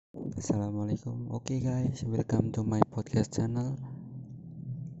Assalamualaikum. Okay, guys, welcome to my podcast channel.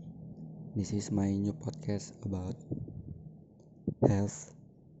 This is my new podcast about health.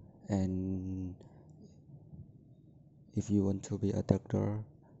 And if you want to be a doctor,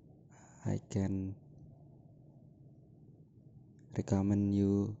 I can recommend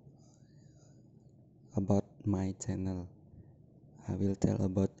you about my channel. I will tell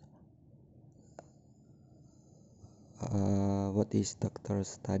about what is doctor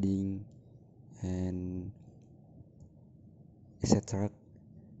studying and etc.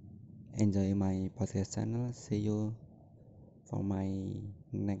 Enjoy my podcast channel. See you for my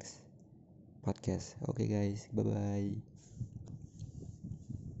next podcast. Okay, guys, bye bye.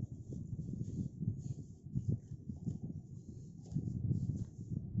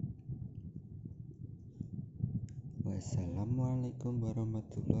 Wassalamualaikum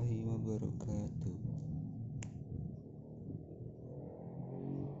warahmatullahi wabarakatuh.